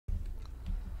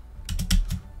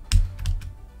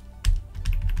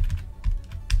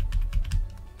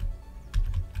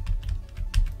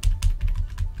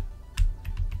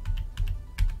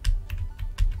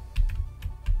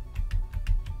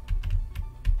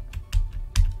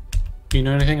Do you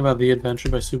know anything about The Adventure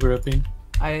by Super Uppy?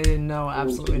 I know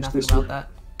absolutely nothing about that.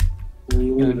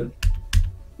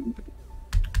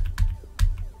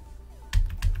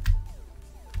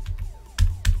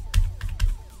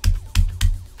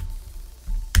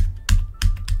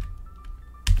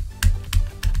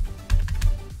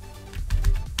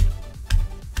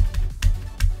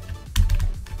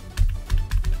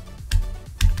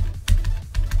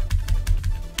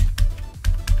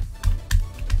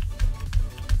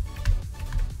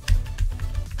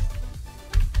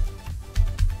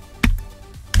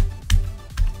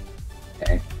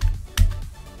 Okay.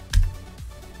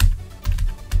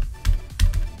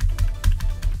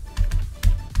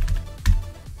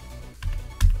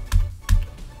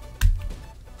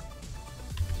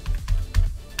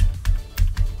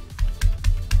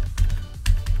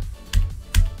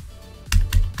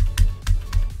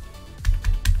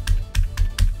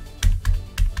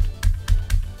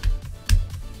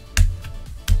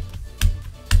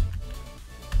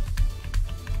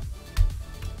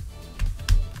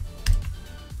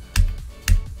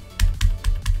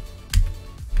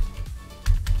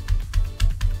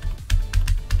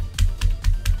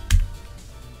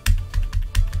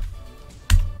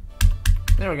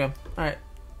 There we go. Alright.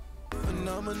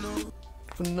 Phenomenal.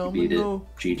 Beat it.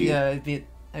 GG. Yeah,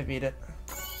 I beat it.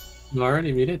 You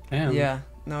already beat it? Damn. Yeah.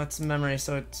 No, it's memory,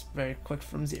 so it's very quick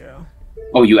from 0.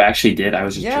 Oh, you actually did? I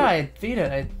was just Yeah, joking. I beat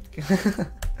it.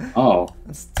 Oh.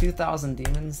 That's 2,000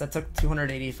 demons. That took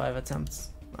 285 attempts.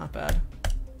 Not bad.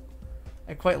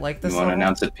 I quite like this You want to level.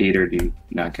 announce it, Pete, or do you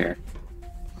not care?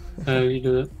 You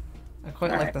do it. I quite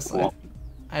like Alright, this cool. level.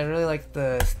 I really like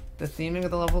the theming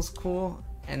of the level's cool,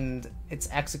 and it's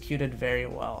executed very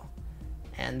well.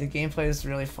 And the gameplay is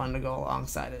really fun to go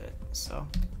alongside of it. So,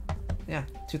 yeah,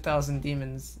 2,000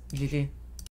 demons. GG.